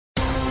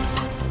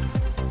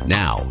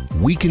Now,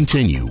 we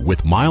continue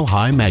with Mile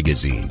High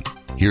Magazine.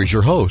 Here's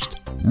your host,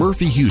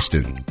 Murphy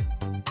Houston.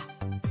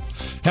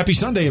 Happy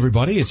Sunday,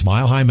 everybody. It's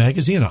Mile High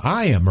Magazine.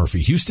 I am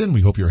Murphy Houston. We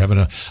hope you're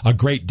having a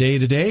great day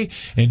today.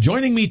 And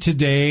joining me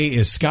today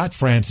is Scott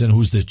Franson,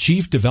 who's the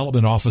Chief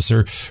Development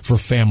Officer for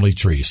Family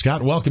Tree.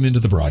 Scott, welcome into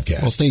the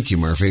broadcast. Well, thank you,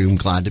 Murphy. I'm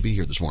glad to be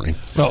here this morning.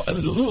 Well,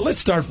 let's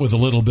start with a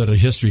little bit of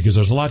history because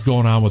there's a lot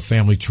going on with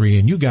Family Tree.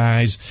 And you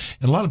guys,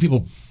 and a lot of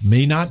people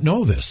may not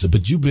know this,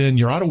 but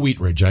you're out of Wheat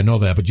Ridge. I know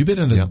that. But you've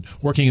been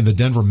working in the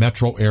Denver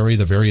metro area,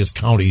 the various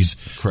counties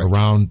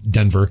around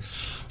Denver,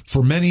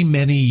 for many,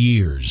 many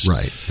years.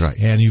 Right.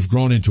 And you've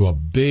grown into a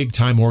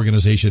big-time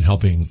organization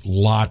helping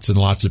lots and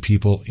lots of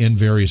people in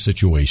various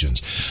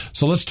situations.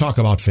 So let's talk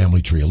about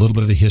Family Tree, a little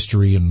bit of the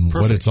history and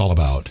what it's all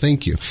about.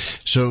 Thank you.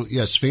 So,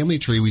 yes, Family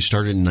Tree, we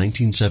started in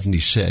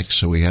 1976,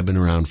 so we have been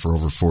around for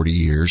over 40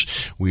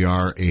 years. We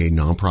are a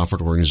nonprofit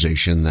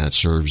organization that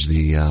serves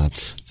the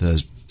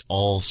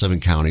all 7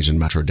 counties in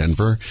Metro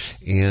Denver,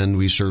 and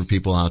we serve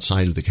people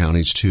outside of the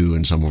counties, too,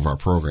 in some of our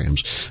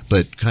programs.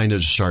 But kind of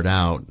to start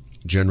out,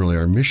 generally,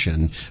 our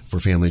mission for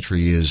Family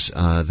Tree is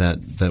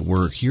that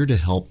we're here to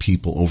help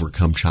people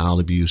overcome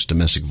child abuse,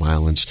 domestic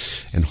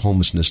violence, and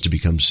homelessness to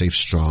become safe,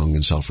 strong,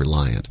 and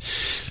self-reliant.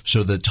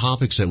 So the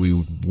topics that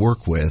we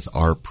work with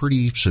are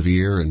pretty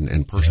severe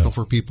and personal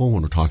for people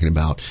when we're talking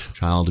about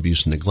child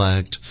abuse and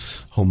neglect,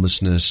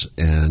 homelessness,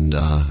 and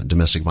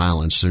domestic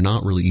violence. They're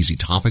not really easy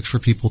topics for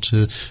people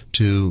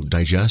to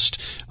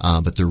digest,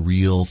 but they're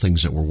real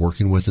things that we're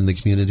working with in the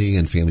community,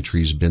 and Family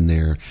Tree's been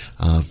there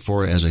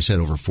for, as I said,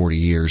 over 40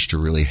 years to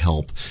really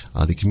help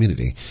the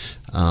community.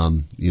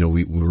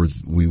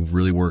 We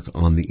really work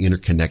on the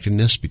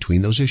interconnectedness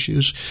between those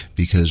issues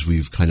because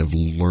we've kind of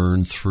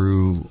learned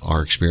through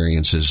our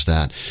experiences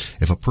that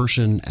if a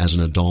person as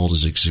an adult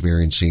is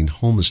experiencing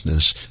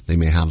homelessness, they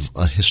may have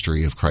a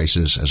history of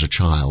crisis as a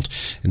child.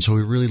 And so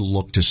we really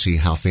look to see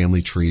how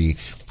Family Tree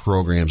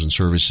programs and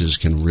services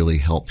can really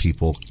help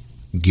people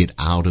get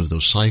out of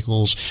those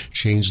cycles,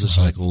 change the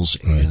cycles,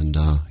 and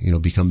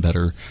become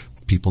better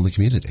people in the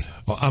community.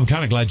 Well, I'm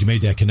kind of glad you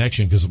made that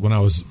connection because when I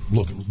was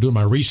doing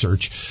my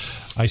research,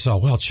 I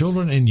saw,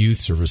 children and youth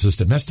services,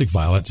 domestic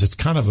violence, it's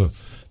kind of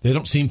they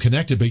don't seem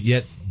connected, but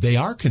yet they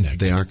are connected.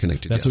 They are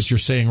connected, That's what you're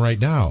saying right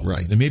now.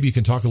 Right. And maybe you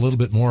can talk a little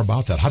bit more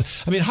about that.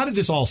 How did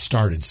this all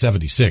start in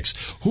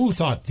 76? Who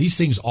thought these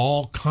things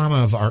all kind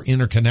of are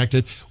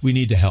interconnected? We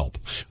need to help.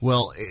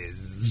 Well,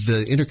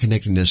 the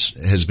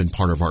interconnectedness has been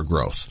part of our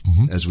growth.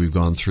 As we've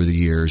gone through the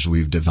years,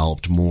 we've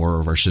developed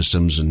more of our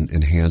systems and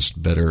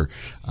enhanced better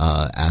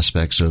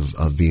aspects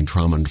of being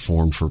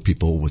trauma-informed for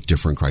people with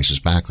different crisis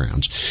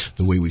backgrounds.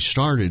 The way we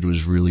started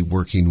was really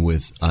working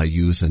with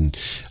youth and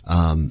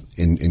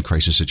in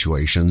crisis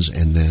situations,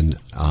 and then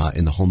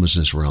in the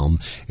homelessness realm,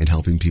 and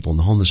helping people in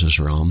the homelessness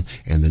realm,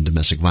 and then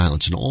domestic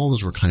violence. And all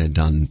those were kind of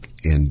done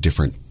in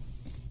different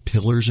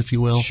pillars, if you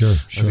will,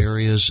 of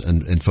areas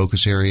and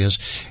focus areas.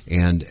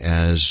 And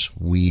as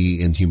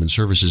we in human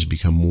services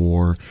become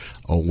more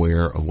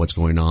aware of what's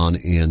going on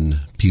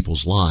in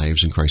people's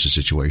lives in crisis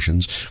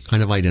situations,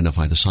 kind of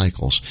identify the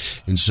cycles.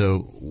 And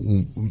so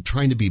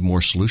trying to be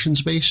more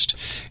solutions-based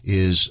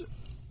is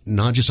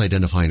not just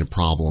identifying a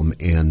problem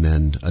and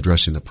then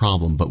addressing the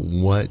problem, but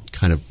what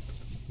kind of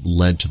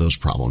led to those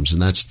problems.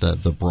 And that's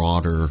the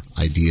broader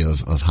idea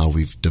of how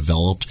we've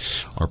developed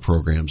our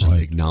programs, and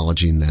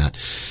acknowledging that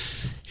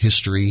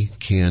history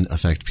can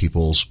affect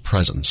people's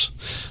presence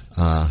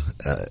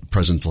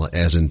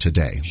as in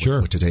today,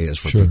 what today is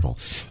for people.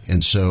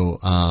 And so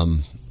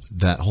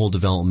that whole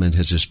development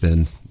has just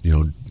been,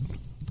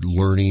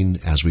 learning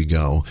as we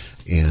go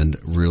and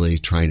really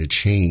trying to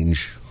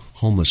change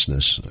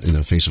homelessness, in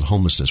the face of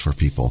homelessness for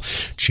people,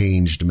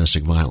 change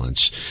domestic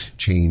violence,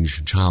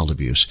 change child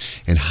abuse.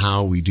 And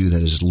how we do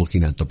that is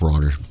looking at the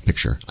broader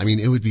picture. I mean,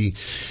 it would be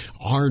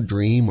our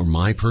dream, or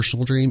my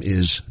personal dream,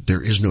 is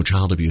there is no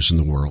child abuse in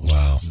the world.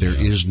 Wow. There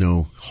is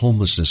no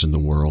homelessness in the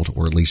world,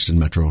 or at least in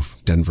Metro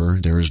Denver,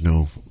 there is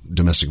no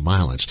domestic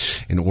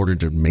violence. In order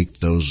to make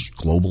those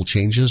global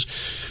changes,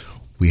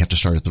 we have to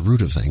start at the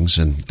root of things.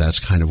 And that's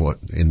kind of what,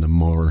 in the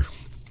more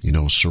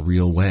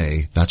surreal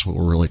way, that's what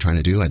we're really trying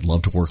to do. I'd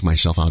love to work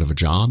myself out of a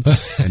job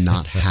and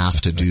not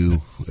have to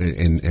do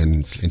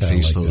and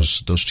face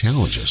those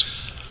challenges.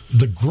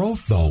 The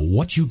growth, though,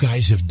 what you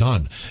guys have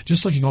done,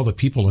 just looking at all the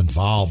people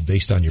involved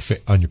based on your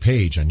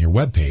page, on your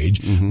web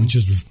page, which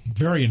is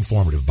very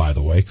informative, by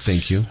the way.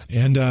 Thank you.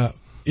 And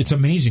it's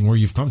amazing where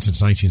you've come since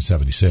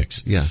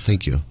 1976. Yeah,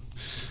 thank you.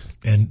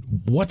 And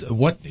what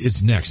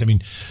is next? I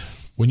mean,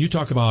 when you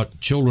talk about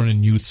children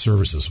and youth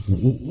services,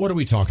 what are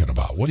we talking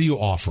about? What are you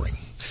offering?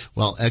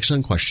 Well,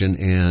 excellent question.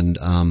 And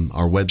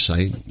our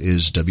website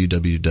is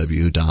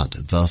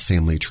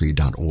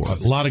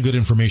www.thefamilytree.org. A lot of good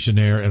information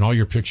there, and all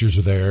your pictures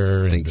are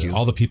there. And Thank you.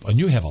 All the people, and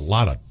you have a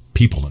lot of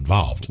people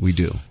involved. We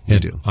do.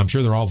 I'm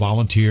sure they're all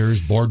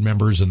volunteers, board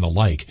members, and the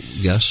like.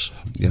 Yes.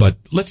 Yeah. But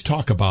let's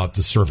talk about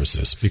the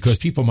services, because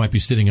people might be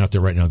sitting out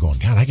there right now going,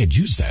 God, I could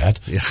use that.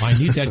 Yeah. I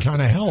need that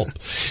kind of help.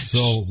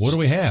 So what do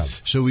we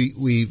have? So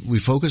we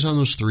focus on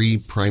those three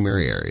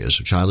primary areas: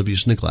 child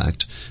abuse,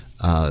 neglect,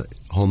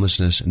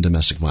 homelessness, and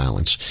domestic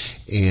violence.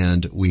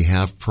 And we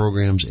have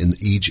programs in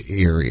each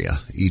area,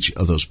 each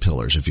of those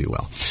pillars, if you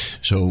will.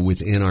 So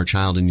within our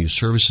child and youth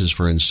services,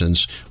 for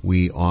instance,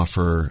 we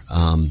offer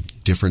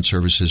different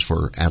services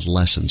for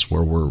adolescents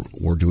where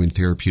we're doing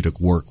therapeutic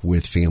work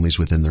with families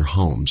within their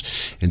homes.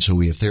 And so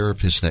we have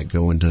therapists that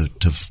go into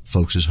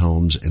folks'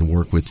 homes and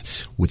work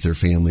with their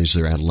families,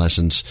 their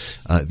adolescents,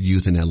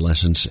 youth and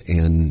adolescents,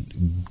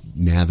 and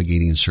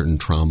navigating certain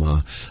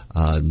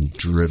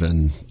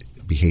trauma-driven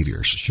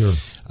behaviors. Sure.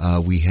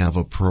 We have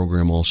a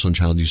program also in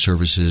child youth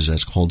services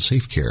that's called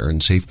Safe Care,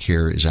 and Safe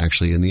Care is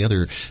actually in the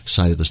other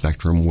side of the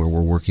spectrum where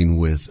we're working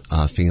with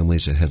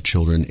families that have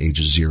children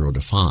ages 0 to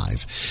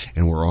 5,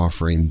 and we're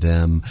offering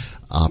them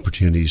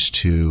opportunities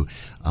to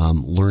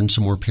learn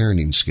some more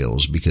parenting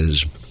skills,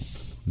 because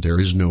there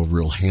is no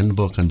real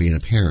handbook on being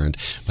a parent,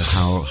 but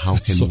how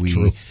can so we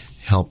true.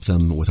 help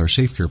them with our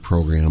Safe Care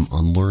program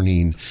on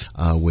learning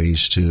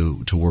ways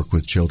to work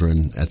with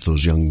children at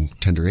those young,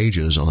 tender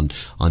ages on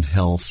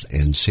health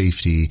and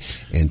safety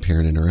and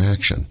parent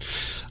interaction.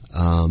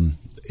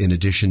 In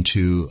addition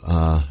to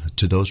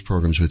those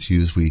programs with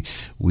youth,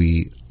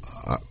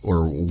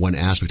 or one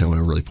aspect I want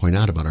to really point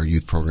out about our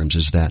youth programs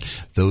is that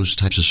those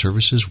types of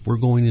services, we're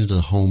going into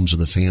the homes of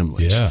the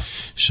families. Yeah.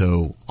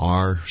 So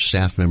our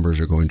staff members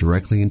are going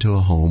directly into a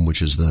home,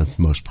 which is the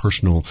most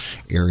personal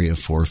area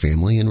for a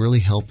family, and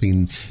really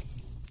helping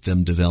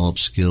them develop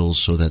skills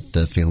so that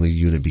the family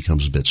unit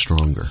becomes a bit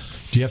stronger.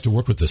 Do you have to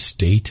work with the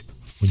state?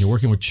 When you're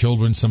working with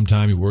children,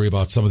 sometimes you worry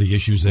about some of the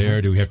issues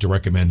there. Do we have to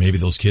recommend maybe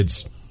those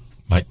kids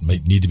might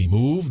need to be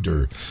moved,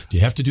 or do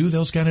you have to do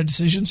those kind of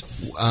decisions?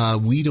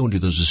 We don't do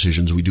those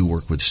decisions. We do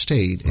work with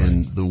state, right.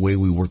 And the way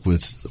we work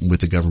with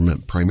the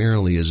government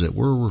primarily is that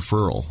we're a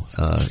referral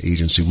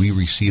agency. We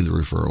receive the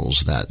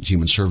referrals that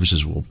Human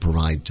Services will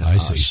provide to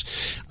us.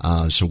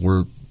 So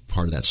we're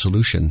part of that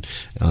solution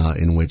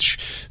in which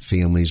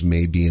families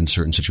may be in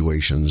certain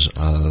situations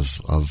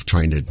of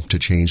trying to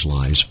change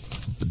lives.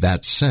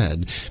 That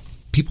said,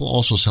 people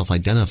also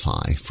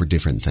self-identify for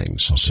different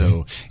things. Okay.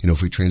 So,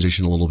 if we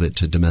transition a little bit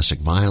to domestic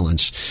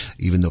violence,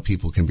 even though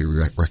people can be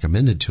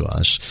recommended to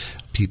us,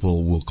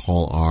 people will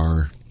call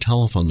our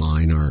telephone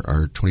line,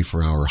 our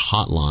 24-hour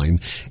hotline,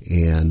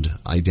 and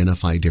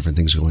identify different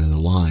things going on in their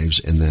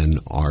lives, and then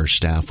our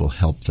staff will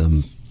help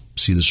them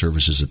see the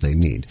services that they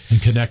need.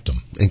 And connect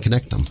them.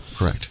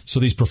 Correct.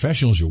 So these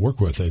professionals you work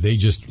with, are they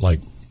just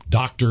like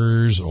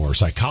doctors or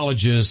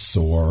psychologists,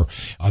 or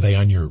are they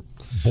on your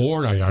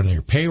board? Are they on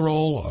your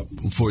payroll?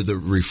 For the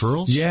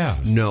referrals? Yeah.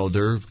 No,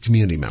 they're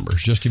community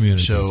members. Just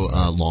community. So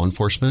law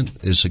enforcement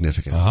is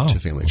significant to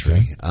Family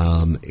Tree.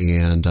 And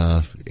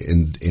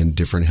in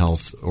different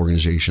health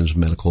organizations,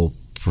 medical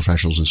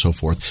professionals and so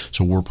forth.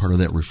 So we're part of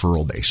that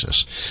referral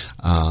basis.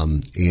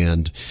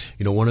 And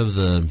one of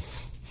the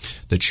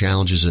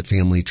challenges that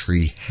Family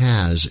Tree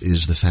has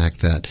is the fact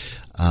that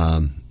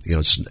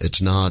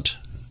it's not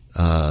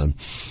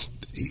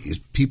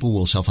people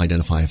will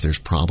self-identify if there's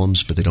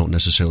problems, but they don't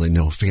necessarily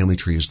know Family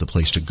Tree is the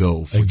place to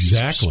go for these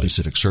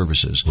specific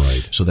services.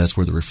 Right. So that's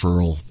where the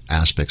referral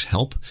aspects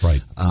help.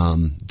 Right.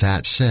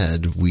 That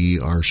said, we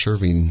are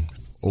serving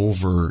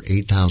over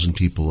 8,000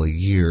 people a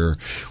year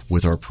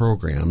with our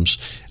programs,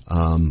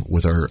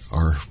 with our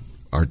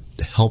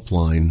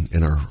helpline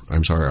and our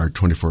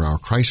 24-hour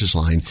crisis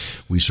line.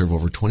 We serve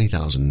over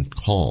 20,000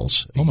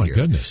 calls a year. Oh my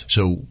goodness.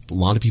 So a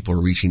lot of people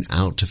are reaching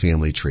out to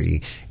Family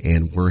Tree,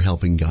 and we're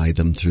helping guide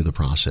them through the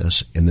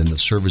process. And then the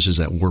services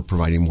that we're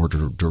providing more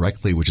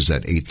directly, which is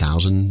that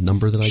 8,000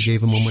 number that I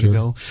gave a moment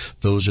ago,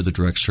 those are the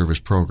direct service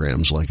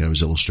programs like I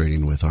was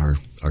illustrating with our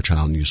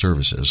child and youth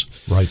services.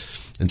 Right.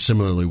 And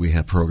similarly, we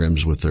have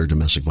programs with their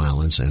domestic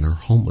violence and our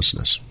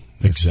homelessness.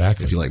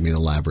 Exactly. If you'd like me to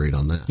elaborate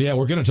on that. Yeah,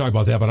 we're going to talk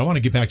about that, but I want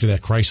to get back to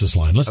that crisis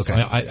line. Okay.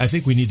 I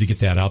think we need to get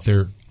that out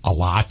there a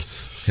lot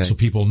so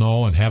people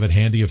know and have it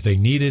handy if they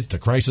need it. The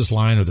crisis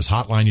line or this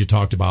hotline you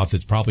talked about,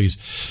 that's probably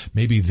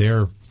maybe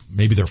their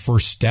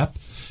first step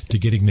to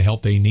getting the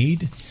help they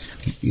need.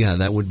 Yeah,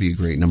 that would be a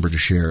great number to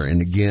share.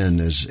 And again,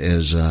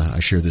 as I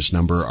share this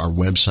number, our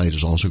website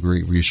is also a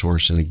great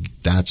resource, and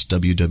that's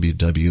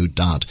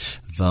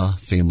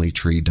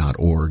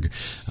www.thefamilytree.org.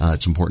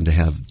 It's important to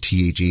have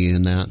THE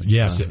in that.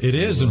 Yes, it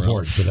is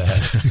important for that.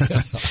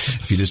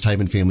 If you just type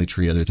in Family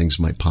Tree, other things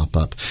might pop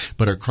up.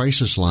 But our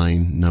crisis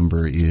line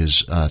number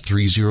is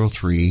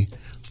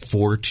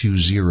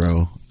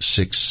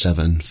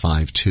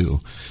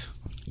 303-420-6752.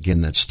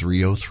 Again, that's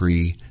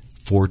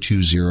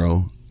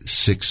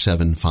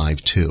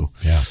 303-420-6752.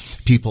 Yeah.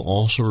 People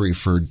also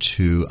referred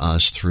to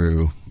us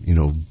through,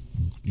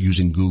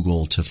 using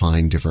Google to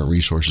find different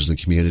resources in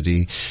the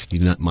community.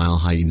 Mile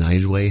High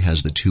United Way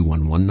has the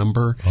 211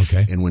 number.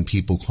 Okay. And when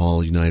people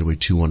call United Way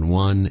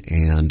 211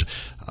 and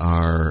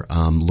are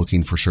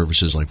looking for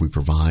services like we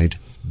provide,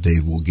 they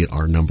will get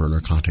our number and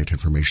our contact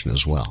information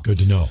as well. Good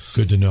to know.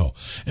 Good to know.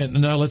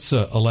 And now let's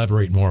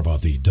elaborate more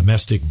about the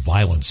domestic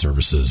violence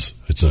services.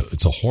 It's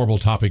a horrible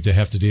topic to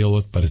have to deal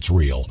with, but it's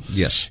real.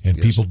 Yes. And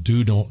people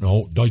don't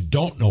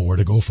know where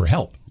to go for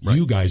help. Right.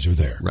 You guys are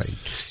there. Right.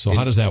 So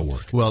how does that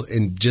work? Well,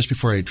 and just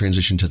before I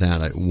transition to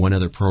that, one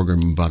other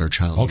program about our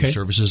child abuse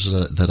services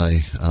that I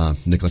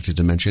neglected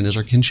to mention is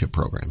our kinship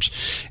programs.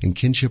 And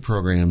kinship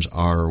programs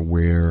are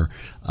where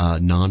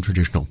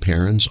non-traditional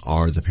parents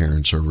are the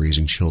parents who are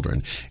raising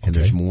children. And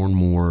there's more and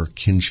more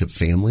kinship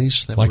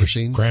families that we're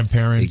seeing.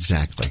 Grandparents?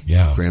 Exactly.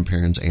 Yeah.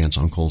 Grandparents, aunts,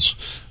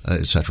 uncles,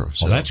 etc.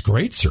 So that's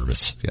great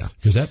service. Yeah.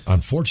 Because that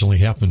unfortunately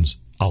happens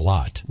a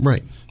lot.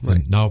 Right.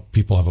 And now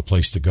people have a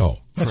place to go.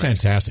 That's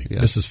Correct. fantastic. Yeah.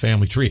 This is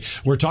Family Tree.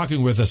 We're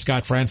talking with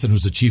Scott Franson,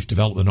 who's the Chief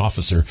Development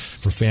Officer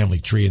for Family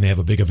Tree, and they have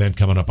a big event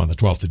coming up on the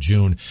 12th of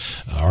June,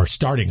 or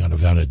starting on the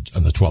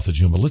 12th of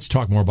June. But let's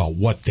talk more about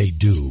what they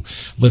do.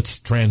 Let's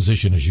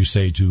transition, as you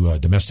say, to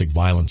domestic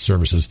violence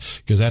services,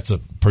 because that's a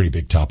pretty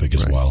big topic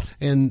as well.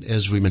 And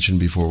as we mentioned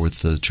before with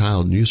the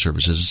child and youth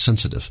services, it's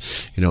sensitive.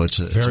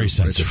 Very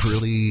sensitive. It's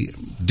really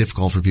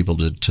difficult for people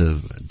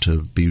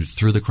to be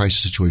through the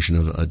crisis situation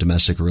of a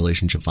domestic or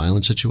relationship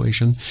violence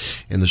situation.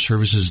 And the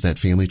services that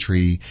Family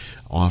Tree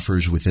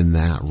offers within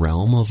that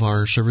realm of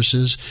our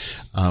services,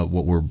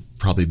 what we're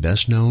probably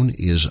best known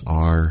is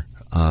our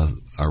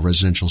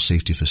residential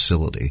safety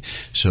facility.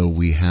 So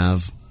we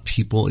have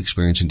people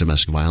experiencing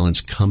domestic violence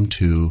come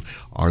to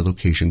our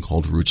location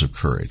called Roots of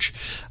Courage.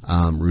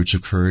 Roots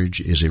of Courage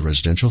is a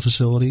residential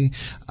facility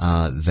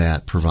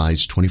that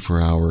provides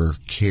 24-hour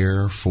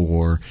care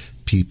for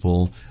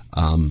people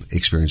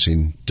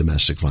experiencing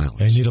domestic violence.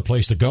 They need a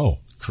place to go.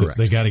 Correct.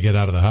 They got to get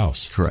out of the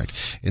house.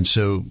 Correct. And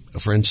so,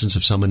 for instance,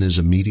 if someone is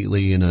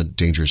immediately in a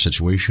dangerous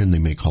situation, they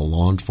may call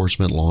law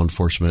enforcement. Law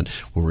enforcement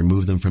will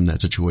remove them from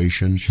that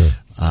situation,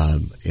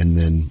 and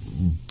then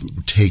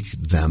take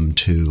them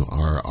to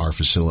our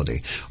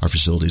facility. Our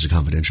facility is a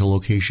confidential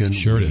location.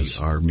 Sure it is.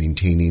 We are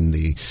maintaining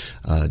the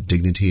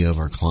dignity of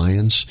our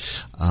clients,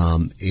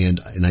 and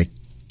I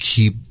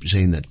keep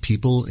saying that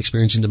people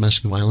experiencing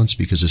domestic violence,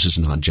 because this is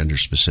not gender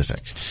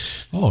specific.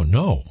 Oh,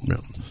 no.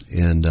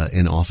 And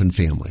often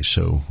families.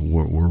 So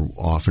we're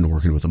often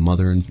working with a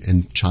mother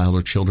and child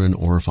or children,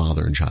 or a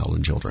father and child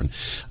and children.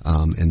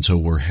 And so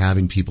we're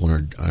having people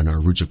in our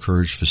Roots of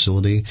Courage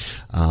facility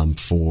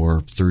for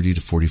 30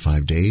 to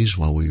 45 days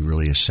while we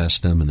really assess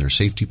them and their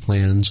safety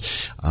plans,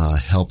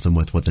 help them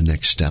with what the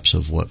next steps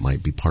of what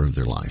might be part of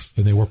their life.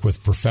 And they work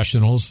with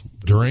professionals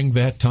during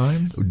that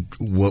time?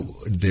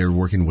 They're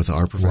working with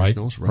our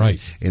professionals, right?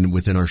 And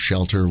within our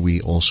shelter,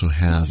 we also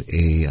have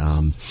a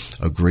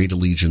great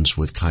allegiance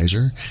with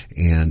Kaiser,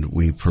 and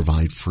we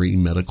provide free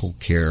medical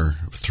care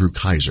through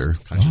Kaiser.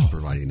 Kaiser's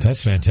providing it.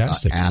 That's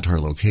fantastic. At our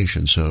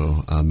location.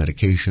 So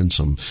medication,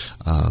 some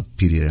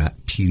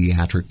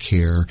pediatric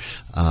care,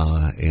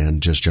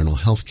 and just general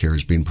health care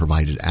is being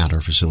provided at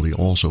our facility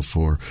also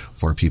for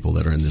people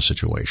that are in this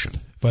situation.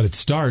 But it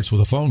starts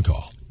with a phone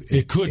call.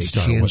 It can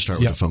start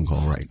with a phone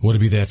call, right? Would it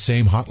be that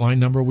same hotline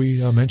number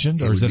we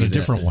mentioned, or is that a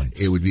different one?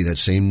 It would be that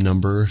same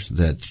number,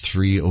 that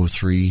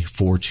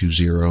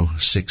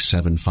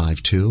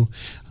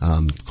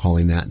 303-420-6752.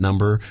 Calling that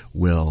number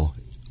will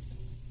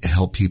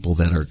help people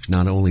that are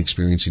not only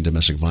experiencing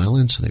domestic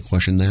violence, and they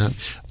question that,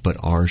 but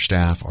our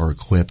staff are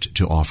equipped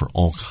to offer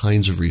all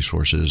kinds of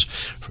resources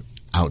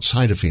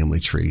outside of Family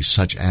Tree,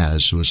 such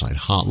as suicide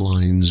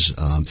hotlines,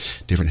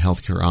 different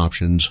healthcare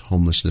options,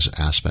 homelessness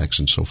aspects,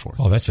 and so forth.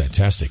 Oh, that's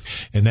fantastic.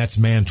 And that's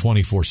manned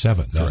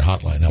 24/7, that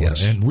hotline.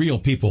 Yes. And real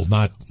people,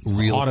 not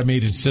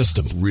automated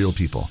system. Real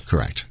people,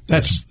 correct.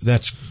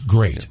 That's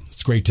great. Yeah.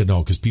 It's great to know,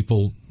 because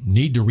people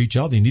need to reach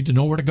out. They need to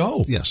know where to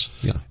go. Yes,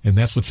 yeah. And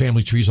that's what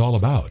Family Tree is all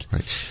about.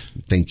 Right.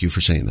 Thank you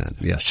for saying that.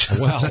 Yes.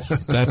 Well,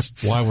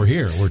 that's why we're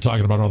here. We're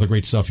talking about all the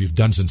great stuff you've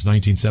done since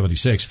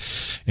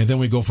 1976. And then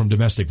we go from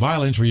domestic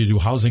violence, where you do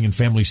housing and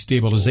family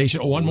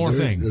stabilization. Oh, one more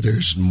thing.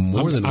 There's more than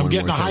one more thing. I'm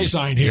getting a high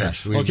sign here.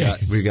 Yes,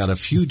 we've got a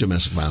few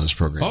domestic violence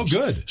programs. Oh,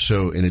 good.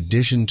 So in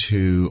addition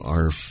to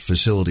our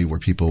facility where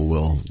people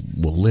will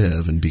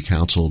live and be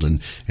counseled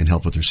and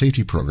help with their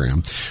safety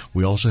program,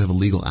 we also have a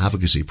legal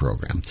advocacy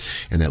program.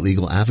 And that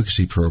legal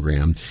advocacy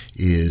program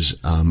is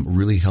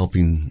really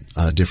helping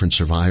different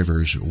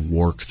survivors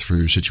work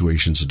through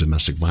situations of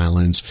domestic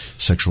violence,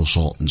 sexual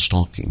assault, and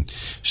stalking.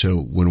 So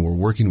when we're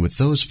working with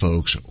those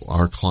folks,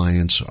 our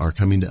clients are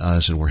coming to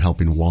us, and we're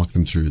helping walk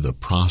them through the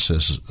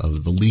process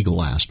of the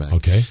legal aspect.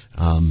 Okay.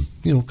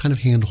 Kind of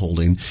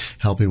hand-holding,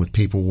 helping with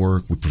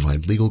paperwork. We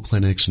provide legal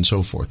clinics and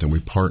so forth. And we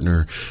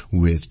partner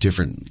with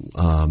different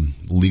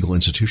legal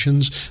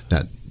institutions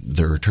that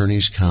their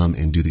attorneys come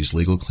and do these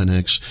legal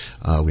clinics.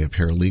 We have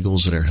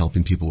paralegals that are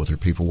helping people with their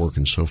paperwork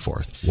and so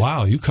forth.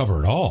 Wow, you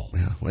cover it all.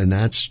 Yeah, and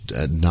that's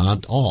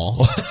not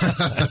all.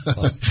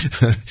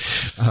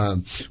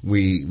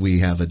 We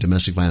have a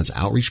domestic violence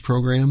outreach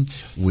program,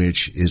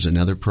 which is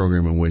another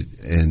program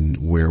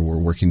where we're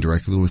working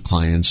directly with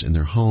clients in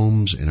their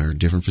homes, in our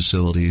different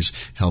facilities,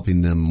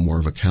 helping them more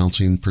of a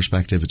counseling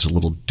perspective. It's a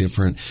little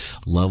different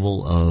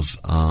level of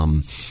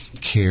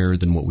care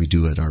than what we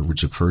do at our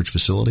Roots of Courage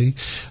facility.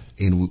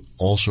 And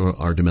also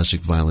our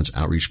domestic violence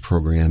outreach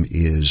program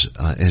is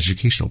an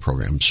educational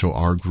program. So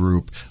our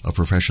group of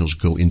professionals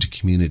go into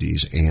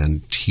communities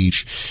and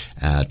teach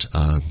at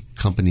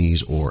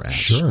companies or at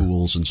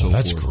schools and so forth.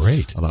 That's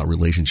great. About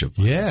relationship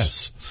violence.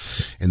 Yes.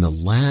 And the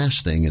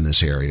last thing in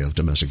this area of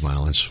domestic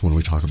violence, when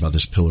we talk about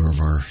this pillar of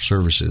our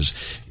services,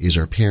 is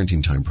our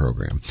Parenting Time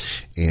program.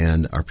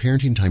 And our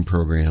Parenting Time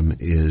program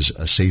is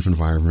a safe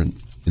environment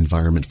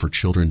for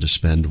children to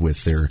spend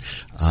with their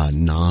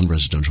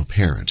non-residential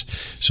parent.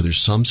 So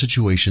there's some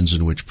situations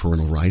in which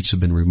parental rights have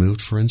been removed,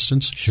 for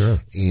instance. Sure.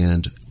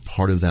 And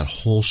part of that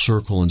whole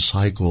circle and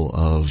cycle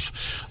of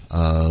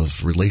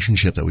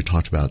relationship that we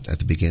talked about at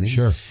the beginning.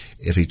 Sure.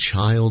 If a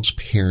child's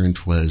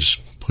parent was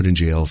put in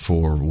jail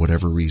for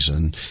whatever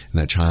reason and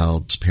that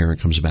child's parent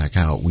comes back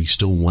out, we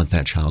still want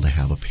that child to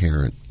have a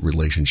parent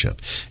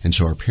relationship. And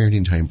so our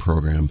Parenting Time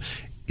program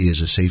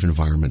is a safe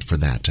environment for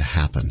that to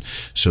happen.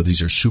 So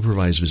these are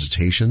supervised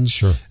visitations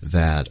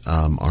that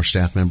our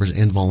staff members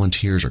and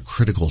volunteers are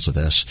critical to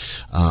this,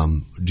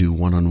 do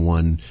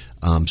one-on-one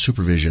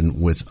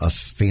supervision with a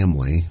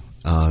family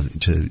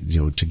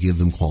to give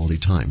them quality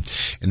time.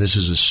 And this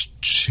is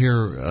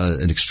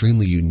an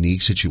extremely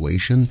unique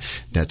situation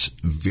that's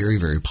very,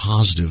 very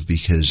positive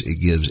because it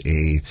gives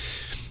a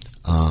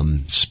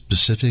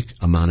specific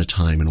amount of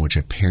time in which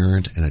a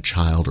parent and a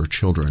child or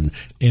children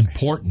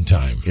important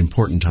time,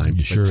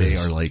 but they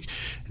are like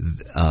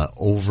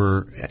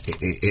over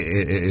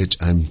it.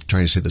 I'm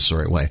trying to say this the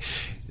right way.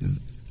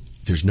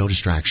 There's no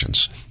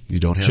distractions. You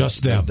don't have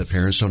just them. The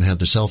parents don't have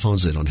the cell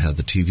phones. They don't have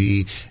the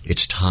TV.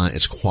 It's time.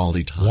 It's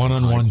quality time.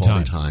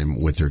 One-on-one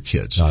time with their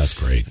kids. Oh, that's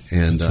great.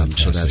 And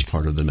so that's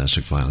part of the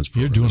domestic violence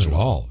program. You're doing it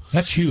all.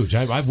 That's huge.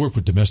 I've worked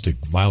with domestic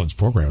violence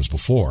programs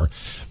before,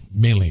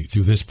 mainly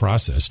through this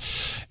process,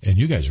 and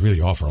you guys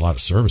really offer a lot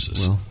of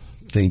services. Well,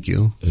 thank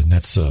you. And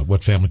that's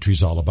what Family Tree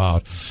is all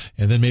about.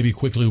 And then maybe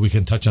quickly we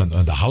can touch on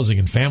the housing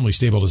and family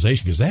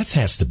stabilization, because that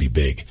has to be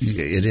big.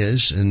 It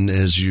is. And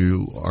as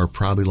you are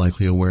probably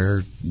likely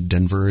aware,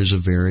 Denver is a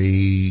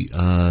very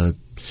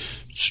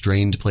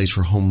strained place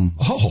for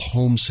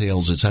home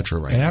sales, etc.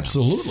 right now.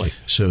 Absolutely.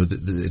 So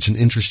it's an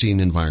interesting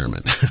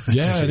environment.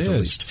 Yeah, it is.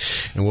 Least.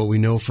 And what we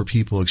know for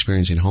people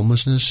experiencing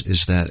homelessness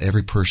is that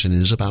every person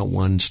is about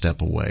one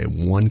step away,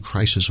 one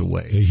crisis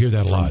away. You hear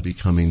that a lot.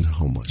 Becoming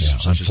homeless,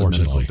 such as a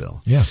medical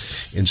bill. Yeah.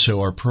 And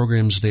so our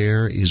programs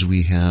there is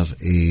we have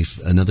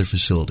another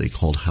facility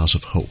called House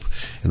of Hope,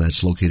 and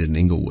that's located in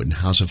Inglewood. And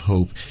House of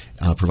Hope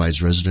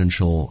provides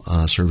residential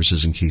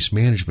services and case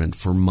management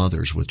for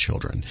mothers with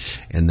children,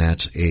 and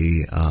that's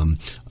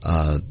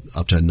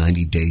up to a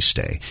 90-day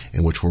stay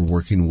in which we're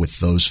working with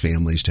those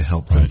families to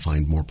help them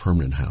find more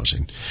permanent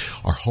housing.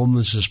 Our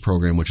homelessness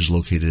program, which is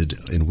located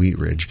in Wheat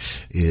Ridge,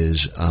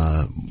 is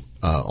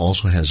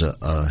also has a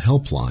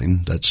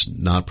helpline that's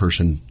not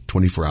person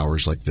 24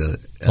 hours like the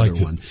other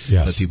one,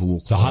 but people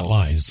will call. The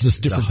hotline. It's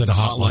just different than a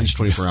hotline. Hotline's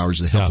 24 hours.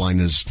 The helpline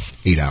is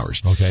 8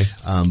 hours. Okay.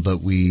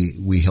 But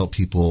we help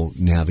people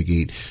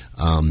navigate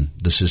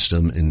the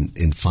system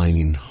in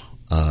finding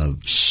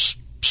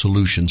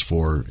solutions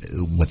for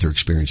what they're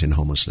experiencing in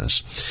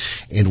homelessness.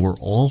 And we're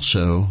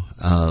also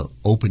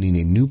opening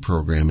a new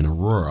program in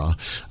Aurora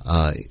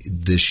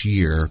this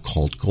year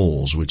called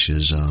Goals, which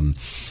is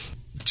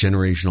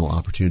generational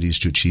opportunities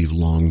to achieve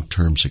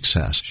long-term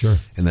success. Sure.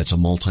 And that's a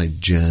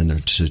multi-gen or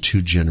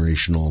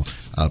two-generational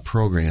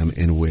program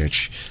in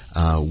which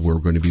we're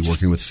going to be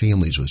working with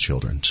families with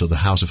children. So the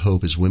House of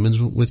Hope is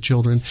women with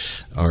children.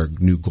 Our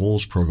new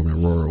Goals program in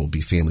Aurora will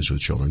be families with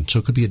children. So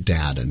it could be a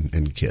dad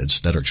and kids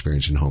that are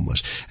experiencing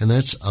homeless. And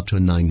that's up to a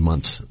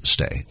 9-month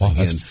stay. Wow,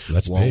 Again,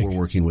 that's while big. we're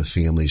working with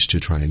families to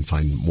try and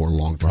find more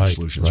long-term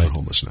solutions for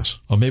homelessness.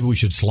 Well, maybe we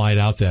should slide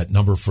out that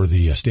number for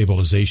the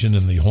stabilization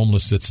and the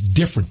homeless that's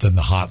different than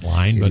the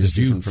hotline. It is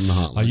different from the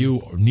hotline. Are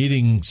you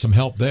needing some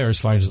help there as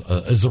far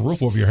as a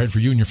roof over your head for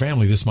you and your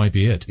family? This might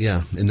be it.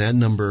 Yeah, and that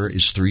number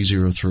is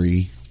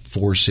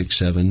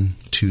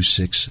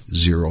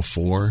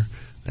 303-467-2604.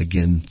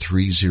 Again,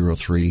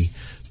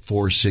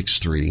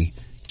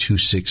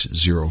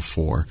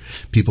 303-463-2604.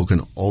 People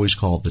can always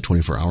call the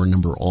 24-hour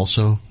number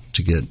also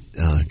to get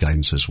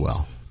guidance as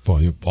well.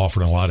 Boy, you're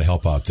offering a lot of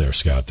help out there,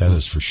 Scott. That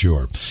is for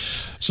sure.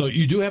 So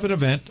you do have an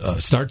event.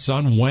 Starts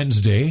on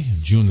Wednesday,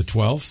 June the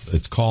 12th.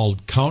 It's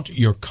called Count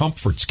Your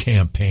Comforts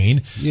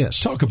Campaign. Yes.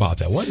 Talk about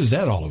that. What is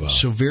that all about?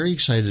 So very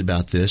excited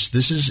about this.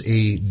 This is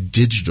a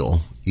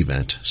digital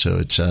event. So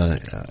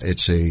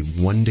it's a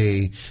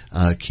one-day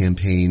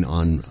campaign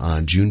on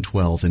June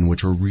 12th in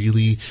which we're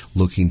really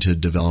looking to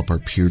develop our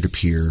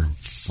peer-to-peer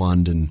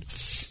fund and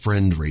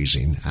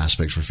friend-raising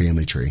aspects for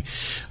Family Tree.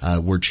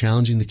 We're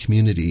challenging the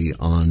community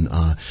on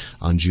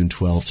June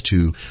 12th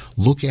to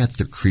look at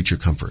the creature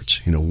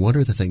comforts. You know, what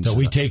are the things that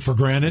we take for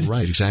granted?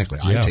 Right, exactly.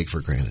 Yeah. I take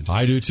for granted.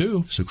 I do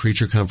too. So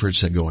creature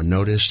comforts that go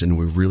unnoticed, and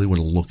we really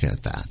want to look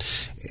at that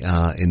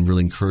and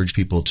really encourage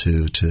people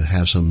to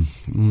have some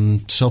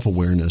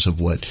self-awareness of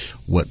what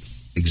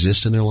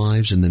exist in their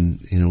lives, and then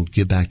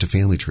give back to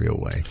Family Tree a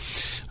way.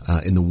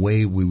 In the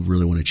way we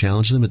really want to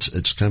challenge them,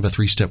 it's kind of a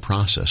 3-step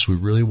process. We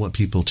really want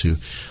people to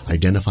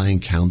identify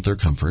and count their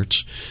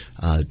comforts.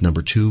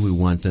 Number 2, we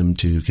want them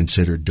to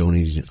consider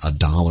donating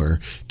 $1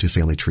 to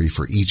Family Tree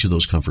for each of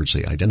those comforts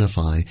they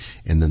identify.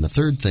 And then the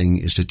third thing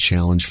is to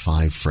challenge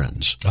 5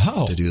 friends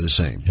to do the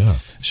same. Yeah.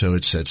 So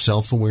it's that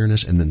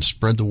self-awareness, and then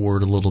spread the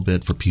word a little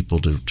bit for people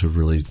to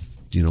really,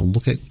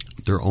 look at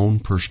their own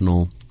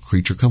personal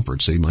creature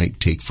comforts they might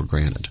take for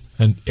granted.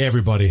 And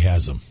everybody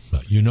has them.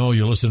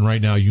 You're listening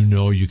right now,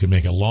 you can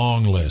make a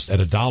long list. At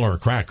 $1 a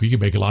crack, you can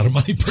make a lot of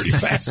money pretty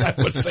fast, I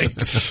would think.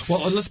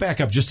 Well, let's back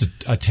up just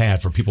a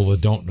tad for people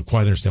that don't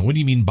quite understand. What do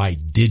you mean by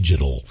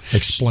digital?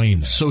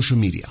 Explain that. Social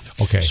media.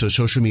 Okay. So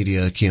social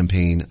media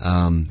campaign,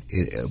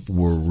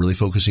 we're really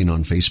focusing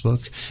on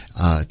Facebook,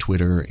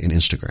 Twitter, and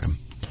Instagram.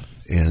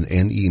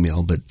 And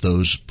email, but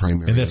those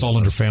primarily. And that's all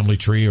under Family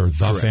Tree or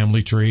the Correct.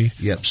 Family Tree?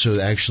 Yep. So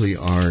actually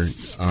our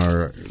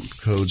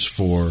codes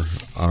for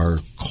our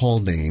call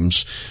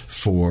names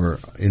for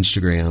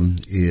Instagram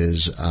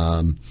is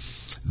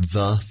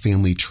The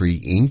Family Tree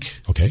Inc.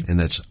 Okay. And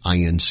that's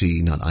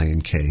INC, not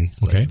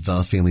INK. Okay.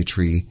 The Family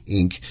Tree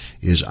Inc.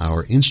 is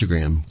our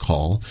Instagram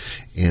call.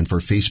 And for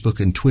Facebook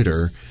and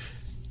Twitter,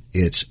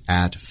 it's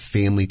at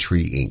Family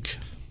Tree Inc.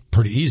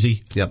 Pretty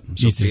easy. Yep.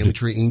 So Family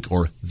Tree Inc.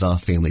 or The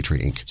Family Tree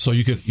Inc. So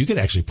you could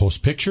actually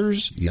post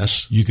pictures.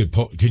 Yes. You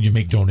could you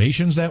make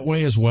donations that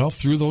way as well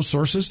through those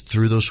sources?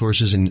 Through those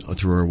sources and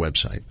through our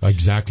website.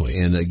 Exactly.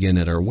 And again,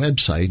 at our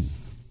website,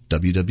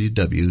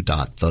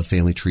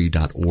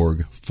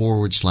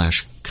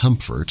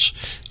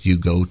 www.thefamilytree.org/comforts, you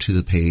go to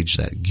the page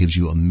that gives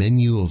you a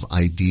menu of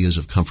ideas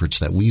of comforts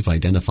that we've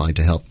identified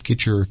to help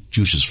get your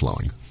juices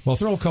flowing. Well,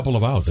 throw a couple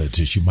of out that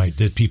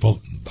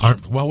people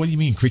aren't. Well, what do you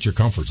mean creature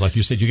comforts? Like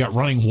you said, you got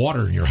running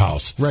water in your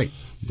house. Right.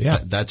 Yeah.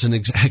 That's an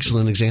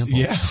excellent example.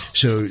 Yeah.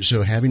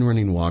 So having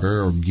running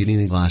water or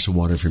getting a glass of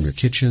water from your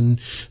kitchen,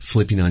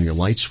 flipping on your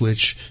light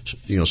switch,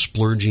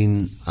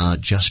 splurging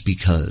just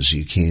because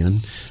you can,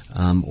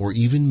 or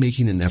even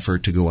making an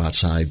effort to go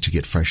outside to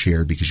get fresh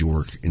air because you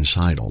work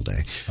inside all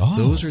day. Oh.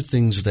 Those are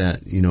things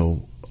that,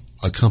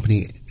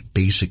 accompany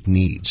basic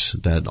needs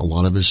that a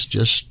lot of us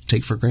just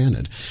take for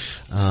granted.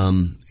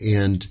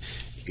 And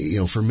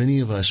for many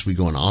of us, we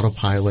go on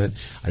autopilot.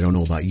 I don't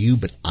know about you,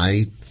 but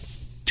I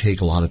take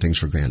a lot of things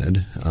for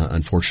granted,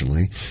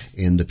 unfortunately.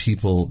 And the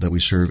people that we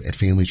serve at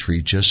Family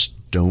Tree just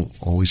don't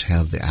always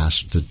have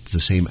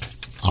the same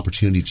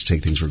opportunity to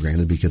take things for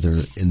granted because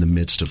they're in the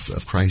midst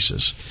of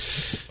crisis.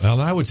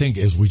 Well, I would think,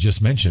 as we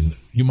just mentioned,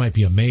 you might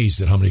be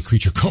amazed at how many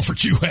creature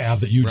comforts you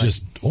have that you Right.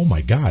 just, oh my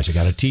gosh, I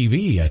got a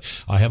TV,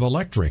 I have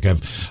electric,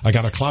 I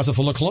got a closet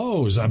full of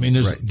clothes. I mean,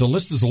 Right. the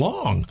list is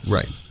long.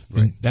 Right.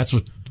 And that's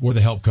where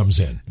the help comes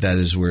in. That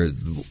is where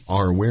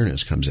our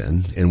awareness comes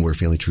in and where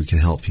Family Tree can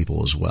help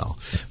people as well.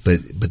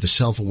 But the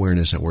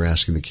self-awareness that we're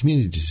asking the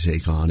community to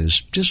take on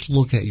is just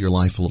look at your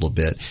life a little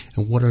bit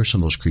and what are some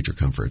of those creature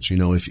comforts.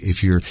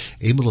 If you're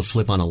able to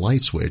flip on a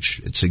light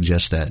switch, it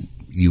suggests that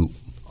you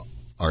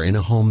are in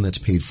a home that's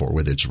paid for,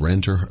 whether it's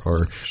rent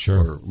or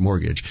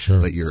mortgage,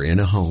 but you're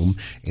in a home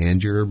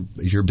and your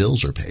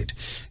bills are paid.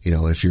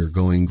 If you're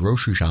going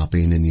grocery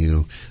shopping and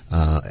you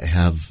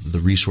have the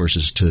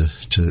resources to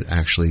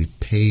actually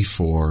pay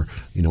for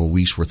a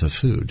week's worth of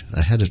food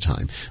ahead of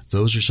time,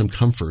 those are some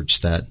comforts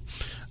that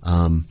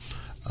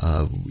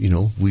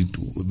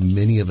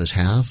many of us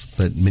have,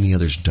 but many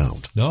others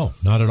don't. No,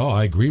 not at all.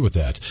 I agree with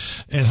that.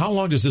 And how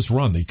long does this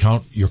run, the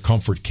Count Your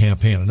Comfort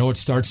campaign? I know it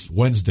starts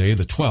Wednesday,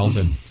 the 12th,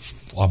 and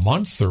a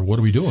month, or what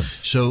are we doing?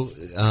 So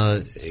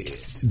the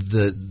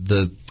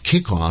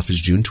kickoff is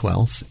June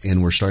 12th,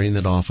 and we're starting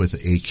that off with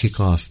a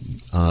kickoff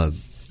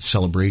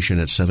celebration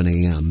at 7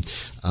 a.m.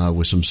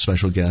 With some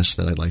special guests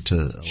that I'd like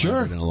to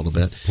elaborate on a little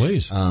bit.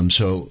 Please.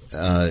 So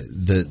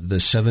the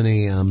 7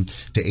 a.m.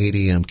 to 8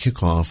 a.m.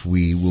 kickoff,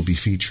 we will be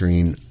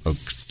featuring a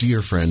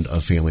dear friend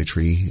of Family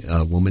Tree,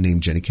 a woman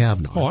named Jenny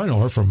Kavanaugh. Oh, I know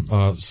her from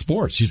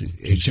sports.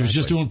 She was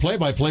just doing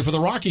play-by-play for the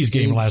Rockies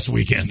game last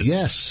weekend.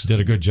 Yes. Did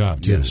a good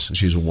job, too. Yes.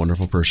 She's a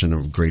wonderful person,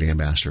 a great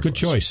ambassador. Good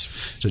for us. choice.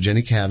 So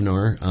Jenny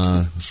Kavanaugh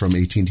from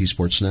AT&T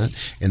Sportsnet,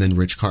 and then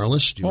Rich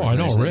Carlos. Do you I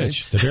know recognize that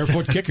Rich, the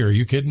barefoot kicker. Are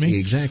you kidding me?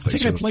 Exactly. I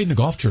think I played in a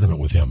golf tournament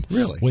with him.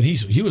 Really? When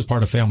he was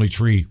part of Family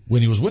Tree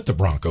when he was with the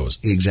Broncos.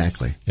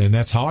 Exactly. And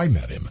that's how I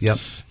met him. Yep.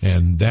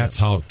 And that's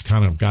how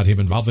kind of got him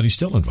involved, and he's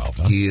still involved.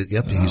 Huh? He's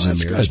a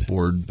Mayor's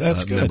Board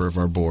member of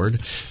our board.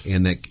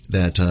 And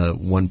that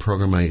one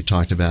program I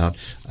talked about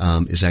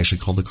is actually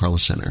called the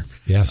Carlos Center.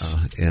 Yes.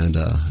 And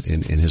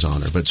in his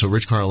honor. But so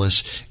Rich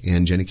Carlos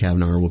and Jenny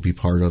Kavanaugh will be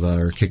part of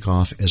our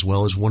kickoff, as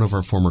well as one of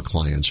our former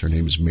clients. Her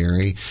name is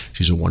Mary.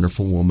 She's a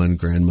wonderful woman,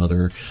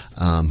 grandmother,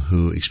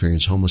 who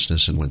experienced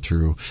homelessness and went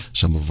through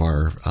some of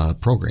our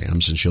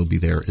programs, and she'll be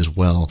there as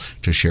well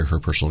to share her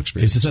personal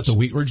experience. Is this at the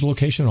Wheat Ridge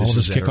location, all of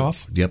this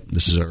kickoff? Yep,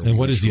 this is our. And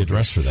what is the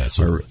address for that?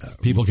 So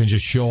people can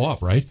just show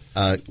up, right?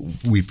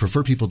 We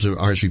prefer people to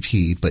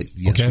RSVP, but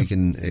yes, we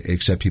can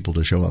accept people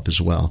to show up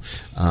as well.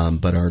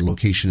 But our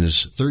location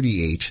is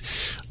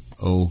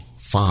 3805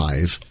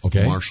 5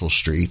 Marshall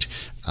Street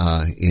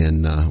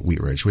in Wheat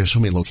Ridge. We have so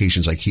many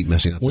locations, I keep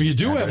messing up. Well, you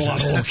do have a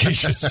lot of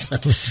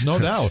locations, no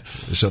doubt.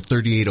 So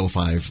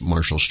 3805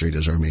 Marshall Street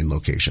is our main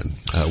location,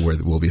 where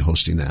we'll be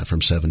hosting that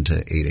from 7 to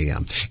 8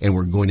 a.m. And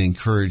we're going to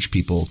encourage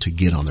people to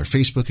get on their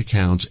Facebook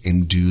accounts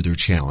and do their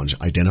challenge,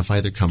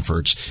 identify their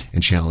comforts,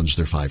 and challenge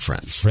their 5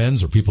 friends.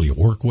 Friends or people you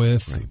work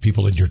with,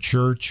 people in your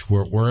church,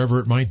 wherever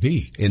it might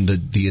be. And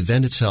the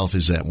event itself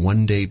is that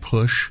one-day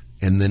push,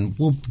 and then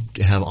we'll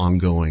have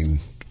ongoing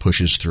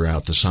pushes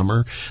throughout the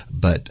summer,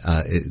 but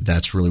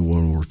that's really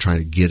when we're trying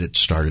to get it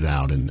started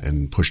out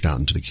and pushed out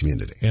into the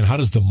community. And how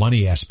does the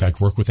money aspect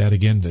work with that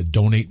again, to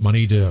donate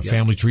money to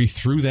Family Tree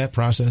through that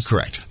process?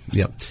 Correct.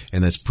 Yep.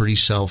 And that's pretty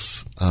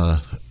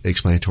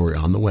self-explanatory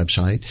on the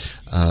website.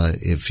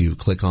 If you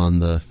click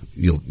on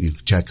you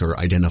check or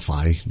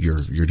identify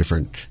your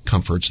different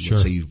comforts. Sure.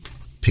 Let's say you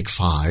pick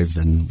 5,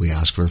 then we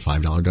ask for a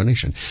 $5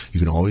 donation. You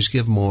can always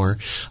give more.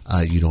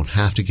 You don't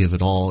have to give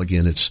it all.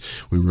 Again,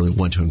 we really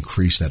want to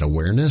increase that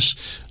awareness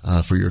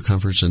for your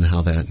comforts and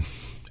how that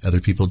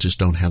other people just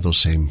don't have those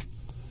same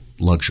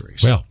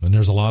luxuries. Well, and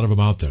there's a lot of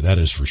them out there, that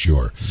is for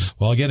sure.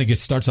 Well, again, it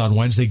starts on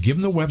Wednesday. Give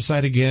them the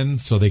website again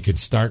so they can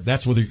start.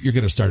 That's where you're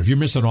going to start. If you're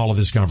missing all of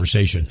this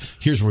conversation,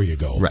 here's where you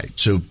go. Right.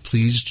 So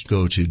please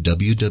go to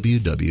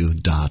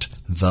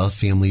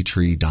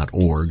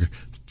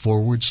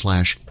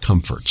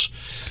www.thefamilytree.org/comforts.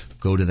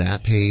 Go to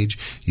that page.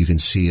 You can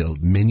see a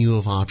menu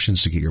of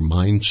options to get your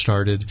mind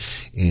started,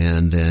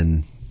 and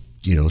then,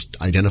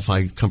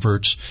 identify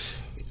comforts,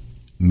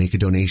 make a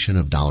donation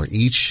of $1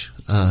 each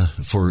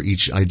for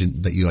each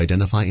that you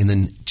identify, and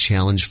then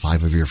challenge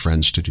 5 of your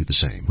friends to do the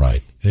same.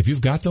 Right. And if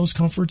you've got those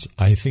comforts,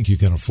 I think you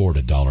can afford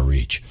 $1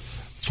 each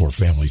for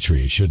Family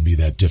Tree. It shouldn't be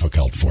that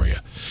difficult for you.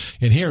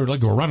 And here,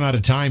 look, we're running out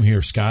of time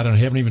here, Scott, and I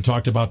haven't even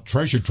talked about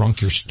Treasure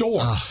Trunk, your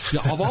store.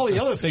 Of all the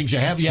other things you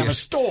have a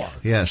store.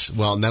 Yes.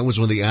 Well, and that was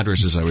one of the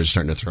addresses I was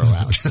starting to throw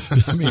out.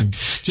 I mean,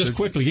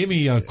 quickly, give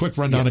me a quick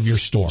rundown of your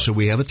store. So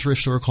we have a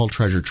thrift store called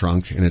Treasure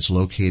Trunk, and it's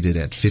located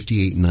at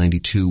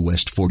 5892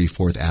 West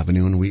 44th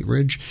Avenue in Wheat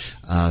Ridge,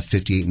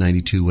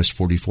 5892 West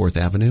 44th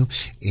Avenue.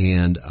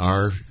 And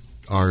our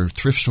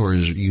thrift store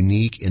is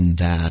unique in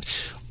that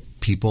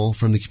people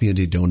from the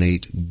community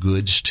donate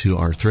goods to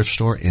our thrift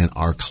store, and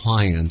our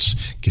clients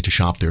get to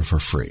shop there for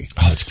free.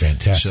 Oh, that's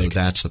fantastic. So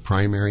that's the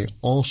primary.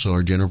 Also,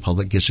 our general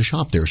public gets to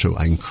shop there. So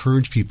I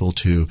encourage people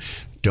to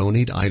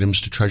donate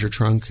items to Treasure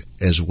Trunk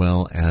as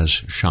well as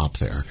shop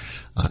there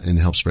and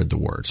help spread the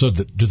word. So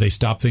do they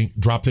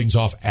drop things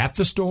off at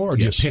the store, or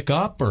do you pick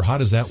up, or how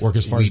does that work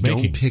as far as making?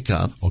 We don't pick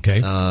up.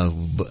 Okay.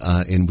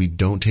 And we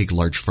don't take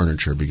large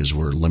furniture because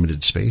we're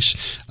limited space,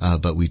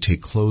 but we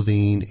take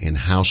clothing and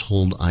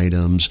household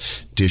items,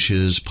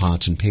 dishes,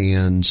 pots and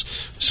pans,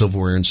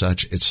 silverware and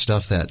such. It's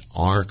stuff that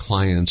our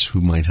clients who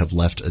might have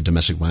left a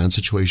domestic violence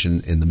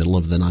situation in the middle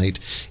of the night,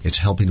 it's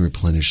helping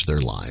replenish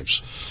their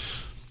lives.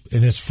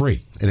 And it's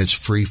free. And it's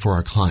free for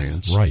our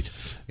clients. Right.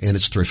 And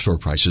it's thrift store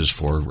prices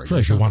for regular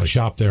if you want to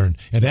shop there. And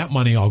that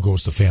money all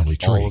goes to Family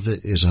Tree. All of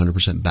it is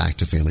 100% back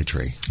to Family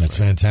Tree. That's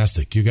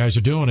fantastic. You guys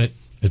are doing it.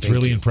 It's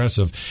really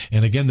impressive.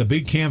 And again, the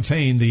big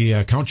campaign,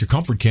 the Count Your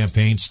Comfort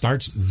campaign,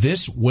 starts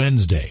this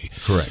Wednesday.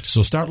 Correct.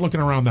 So start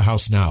looking around the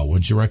house now.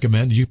 Wouldn't you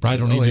recommend? You probably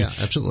don't need to. Oh, yeah,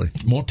 absolutely.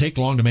 It won't take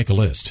long to make a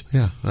list.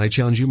 Yeah. I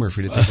challenge you,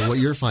 Murphy, to think of what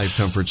your 5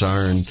 comforts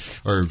are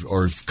or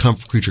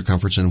creature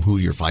comforts, and who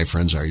your 5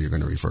 friends are you're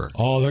going to refer.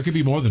 Oh, there could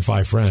be more than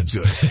 5 friends.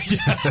 Good.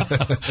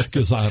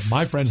 Because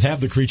my friends have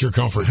the creature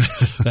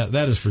comforts.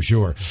 That is for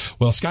sure.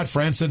 Well, Scott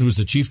Franson, who's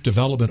the Chief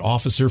Development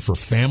Officer for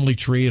Family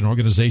Tree, an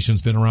organization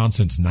that's been around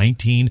since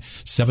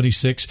 1976.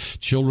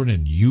 Children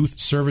and Youth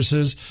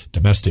Services,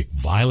 Domestic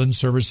Violence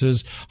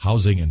Services,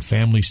 Housing and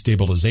Family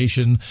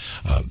Stabilization.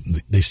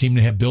 They seem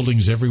to have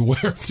buildings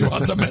everywhere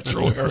throughout the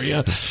metro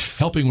area,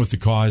 helping with the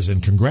cause.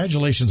 And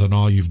congratulations on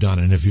all you've done.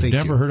 And if you've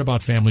never heard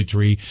about Family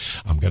Tree,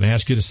 I'm going to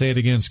ask you to say it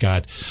again,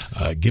 Scott.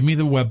 Give me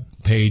the web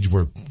page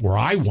where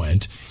I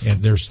went,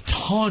 and there's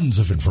tons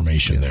of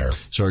information there.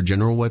 So our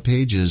general web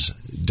page is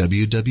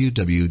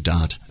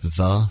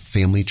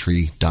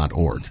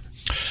www.thefamilytree.org.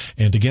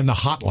 And again, the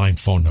hotline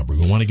phone number.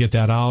 We want to get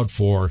that out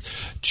for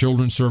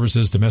children's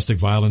services, domestic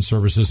violence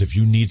services. If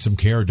you need some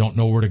care, don't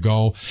know where to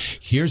go,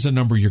 here's a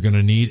number you're going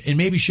to need. And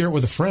maybe share it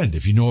with a friend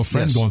if you know a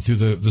friend going through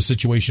the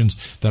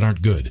situations that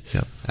aren't good.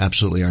 Yeah,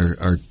 absolutely.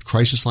 Our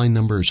crisis line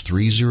number is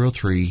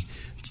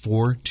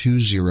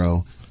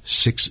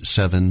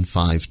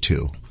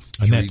 303-420-6752.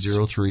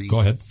 303.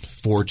 Go ahead.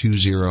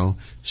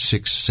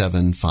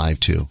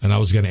 420-6752. And I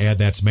was going to add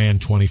that's man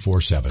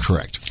 24/7.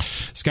 Correct.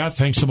 Scott,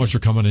 thanks so much for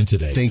coming in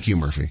today. Thank you,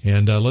 Murphy.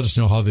 And let us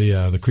know how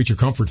the creature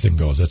comfort thing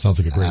goes. That sounds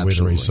like a great way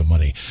to raise some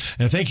money.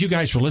 And thank you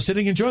guys for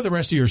listening. Enjoy the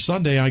rest of your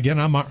Sunday. Again,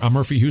 I'm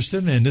Murphy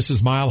Houston, and this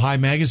is Mile High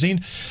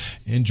Magazine.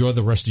 Enjoy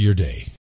the rest of your day.